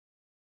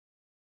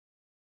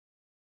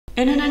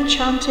In an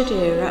enchanted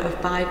era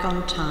of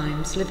bygone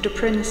times lived a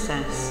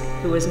princess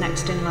who was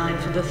next in line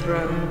for the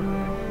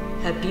throne.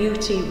 Her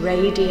beauty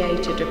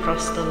radiated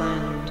across the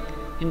land,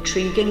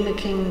 intriguing the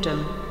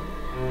kingdom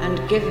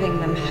and giving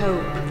them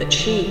hope that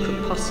she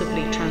could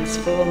possibly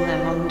transform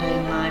their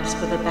mundane lives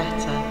for the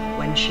better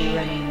when she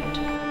reigned.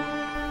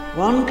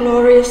 One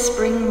glorious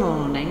spring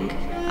morning,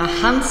 a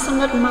handsome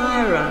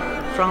admirer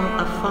from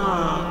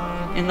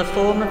afar, in the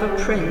form of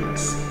a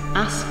prince,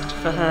 asked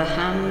for her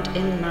hand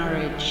in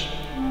marriage.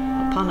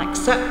 Upon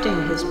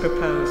accepting his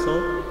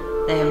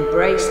proposal, they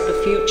embraced the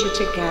future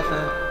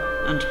together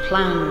and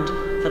planned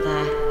for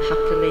their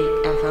happily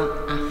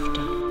ever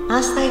after.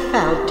 As they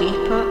fell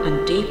deeper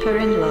and deeper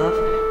in love,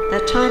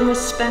 their time was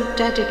spent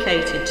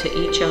dedicated to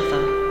each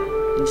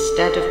other,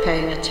 instead of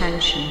paying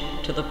attention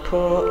to the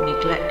poor,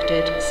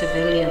 neglected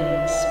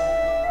civilians.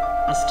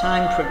 As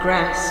time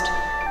progressed,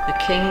 the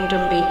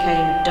kingdom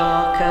became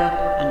darker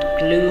and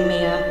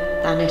gloomier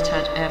than it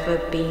had ever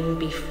been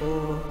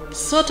before.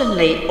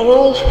 Suddenly,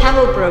 all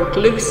hell broke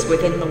loose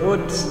within the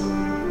woods.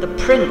 The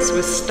prince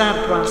was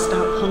stabbed whilst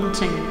out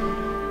hunting.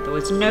 There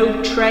was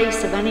no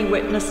trace of any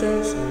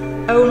witnesses,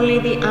 only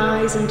the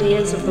eyes and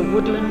ears of the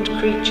woodland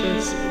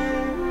creatures.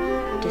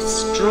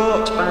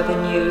 Distraught by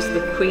the news,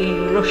 the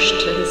queen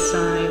rushed to his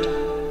side,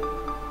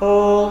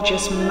 all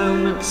just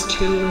moments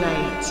too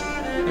late,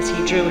 as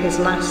he drew his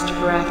last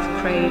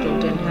breath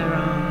cradled in her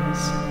arms.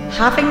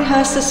 Having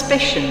her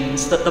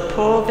suspicions that the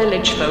poor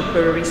village folk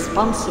were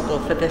responsible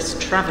for this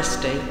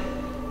travesty,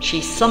 she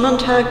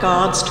summoned her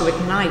guards to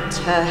ignite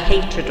her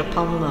hatred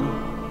upon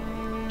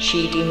them.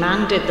 She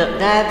demanded that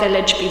their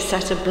village be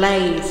set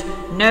ablaze,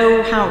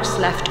 no house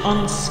left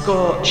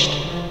unscorched,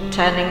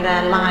 turning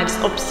their lives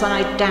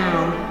upside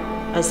down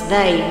as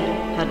they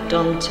had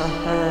done to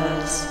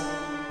hers.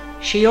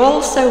 She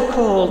also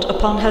called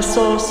upon her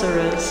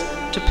sorcerers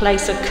to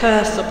place a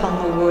curse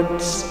upon the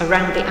woods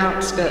around the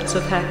outskirts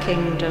of her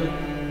kingdom,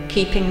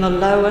 keeping the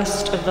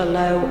lowest of the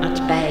low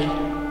at bay.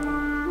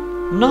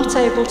 Not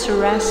able to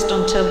rest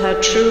until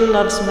her true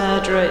love's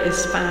murderer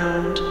is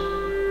found,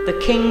 the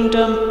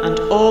kingdom and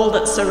all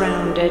that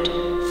surrounded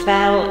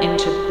fell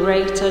into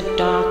greater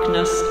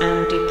darkness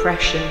and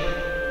depression.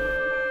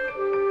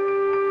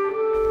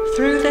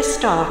 Through this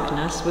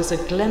darkness was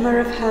a glimmer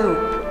of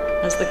hope,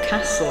 as the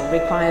castle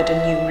required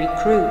a new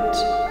recruit,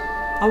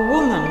 a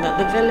woman that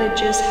the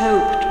villagers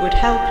hoped would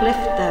help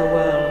lift their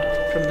world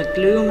from the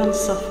gloom and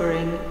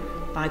suffering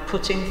by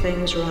putting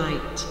things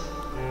right.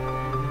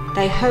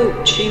 They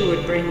hoped she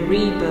would bring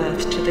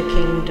rebirth to the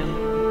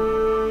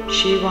kingdom.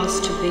 She was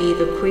to be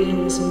the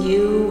queen's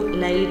new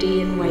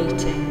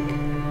lady-in-waiting.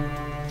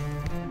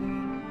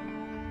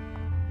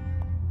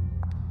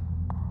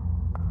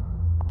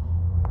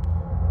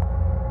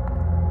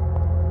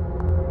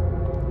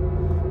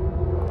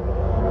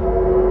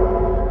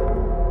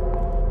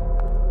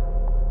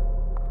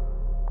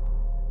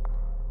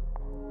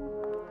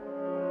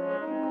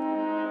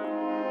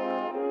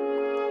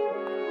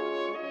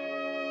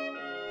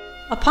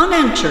 Upon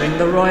entering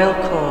the royal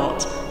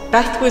court,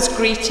 Beth was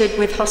greeted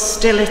with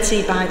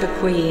hostility by the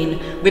queen.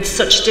 With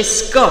such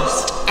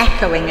disgust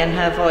echoing in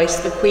her voice,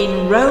 the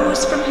queen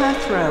rose from her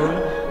throne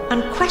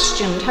and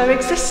questioned her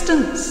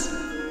existence.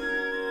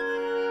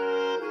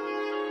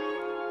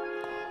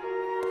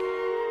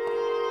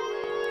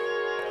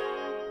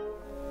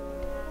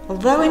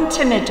 Although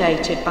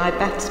intimidated by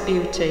Beth's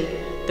beauty,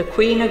 the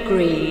queen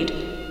agreed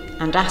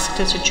and asked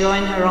her to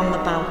join her on the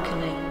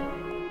balcony.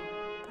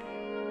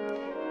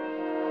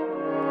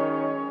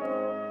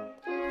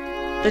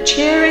 The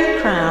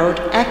cheering crowd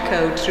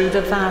echoed through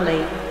the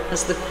valley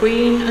as the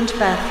Queen and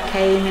Beth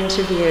came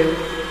into view.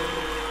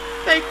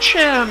 They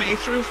cheer me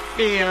through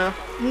fear,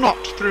 not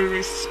through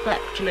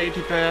respect,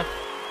 Lady Beth.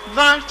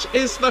 That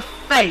is the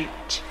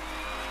fate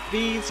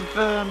these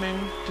vermin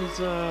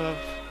deserve.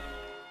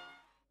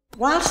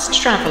 Whilst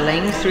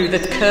travelling through the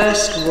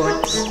cursed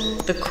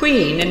woods, the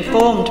Queen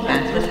informed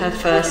Beth of her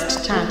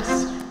first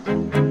task.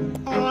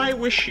 I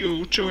wish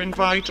you to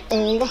invite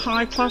all the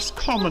high-class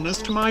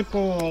commoners to my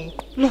ball.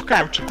 Look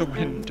out of the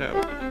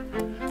window.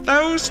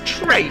 Those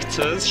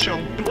traitors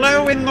shall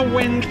blow in the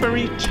wind for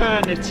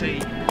eternity.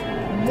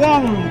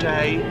 One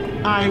day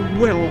I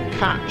will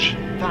catch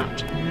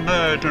that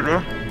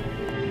murderer.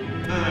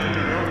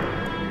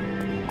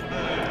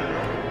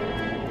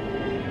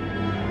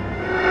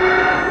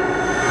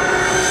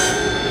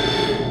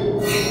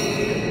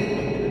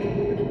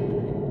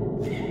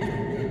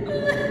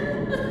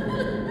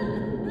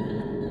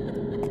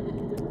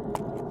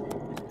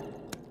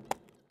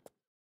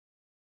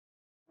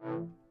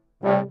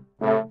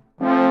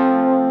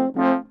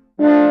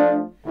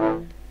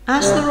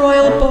 As the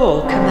royal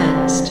ball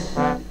commenced,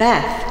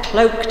 Beth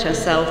cloaked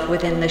herself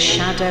within the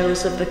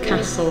shadows of the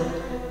castle,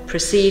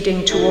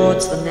 proceeding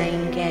towards the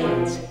main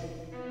gate.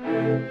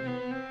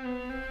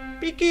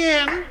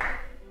 Begin,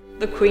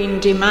 the Queen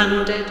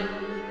demanded.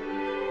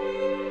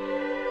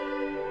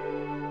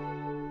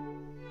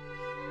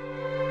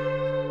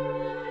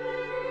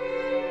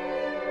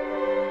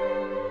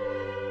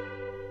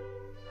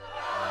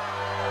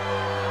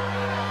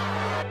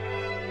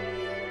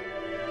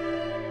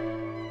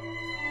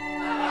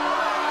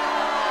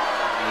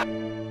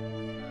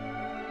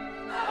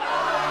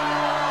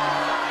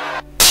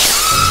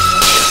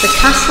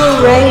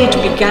 castle raid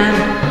began.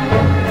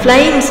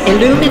 Flames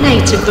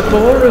illuminated the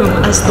ballroom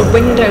as the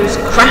windows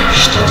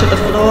crashed to the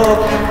floor.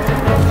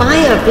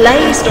 Fire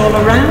blazed all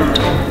around.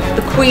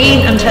 The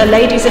Queen and her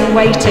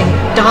ladies-in-waiting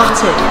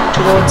darted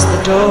towards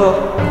the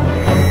door.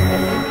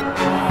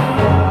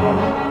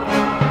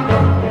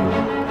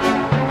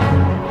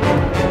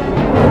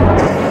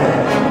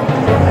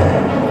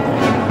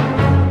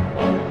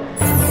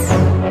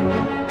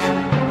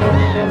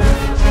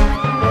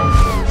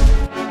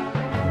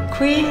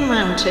 Queen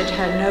mounted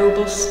her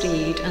noble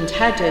steed and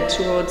headed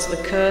towards the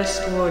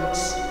cursed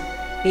woods,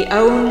 the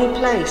only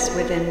place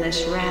within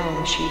this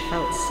realm she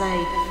felt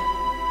safe.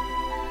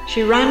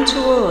 She ran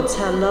towards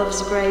her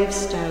love's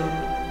gravestone.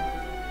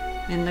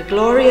 In the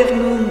glory of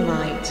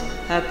moonlight,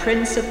 her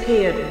prince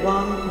appeared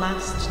one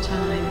last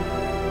time.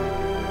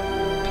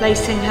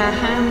 Placing her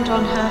hand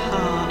on her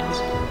heart,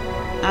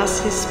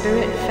 as his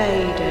spirit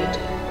faded,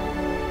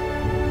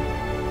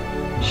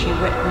 she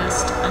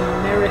witnessed a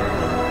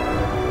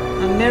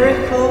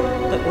miracle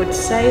that would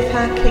save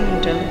her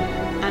kingdom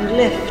and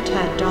lift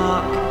her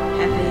dark,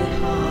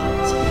 heavy heart.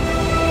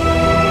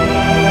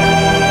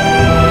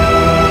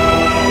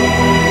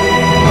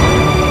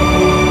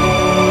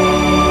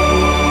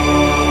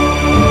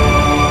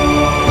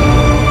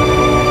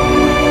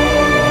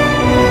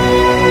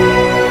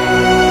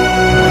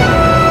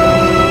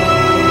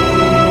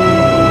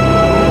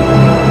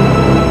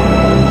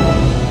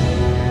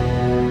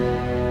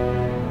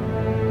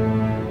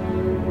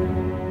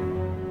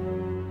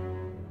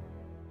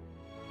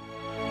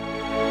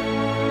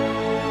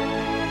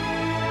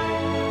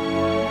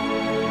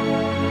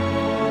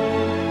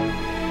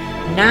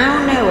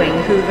 Now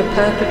knowing who the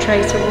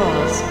perpetrator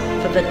was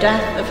for the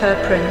death of her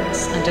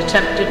prince and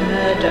attempted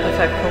murder of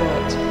her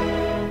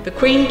court, the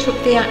Queen took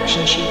the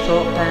action she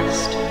thought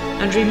best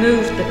and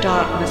removed the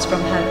darkness from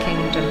her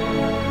kingdom.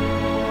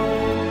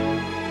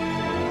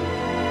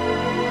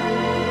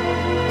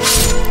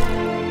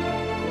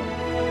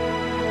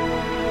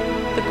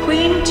 The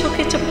Queen took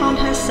it upon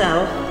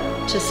herself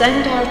to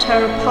send out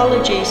her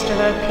apologies to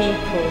her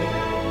people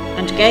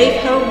and gave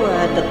her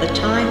word that the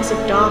times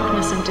of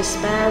darkness and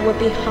despair were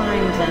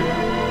behind them.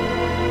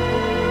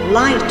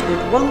 Light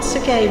would once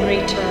again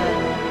return,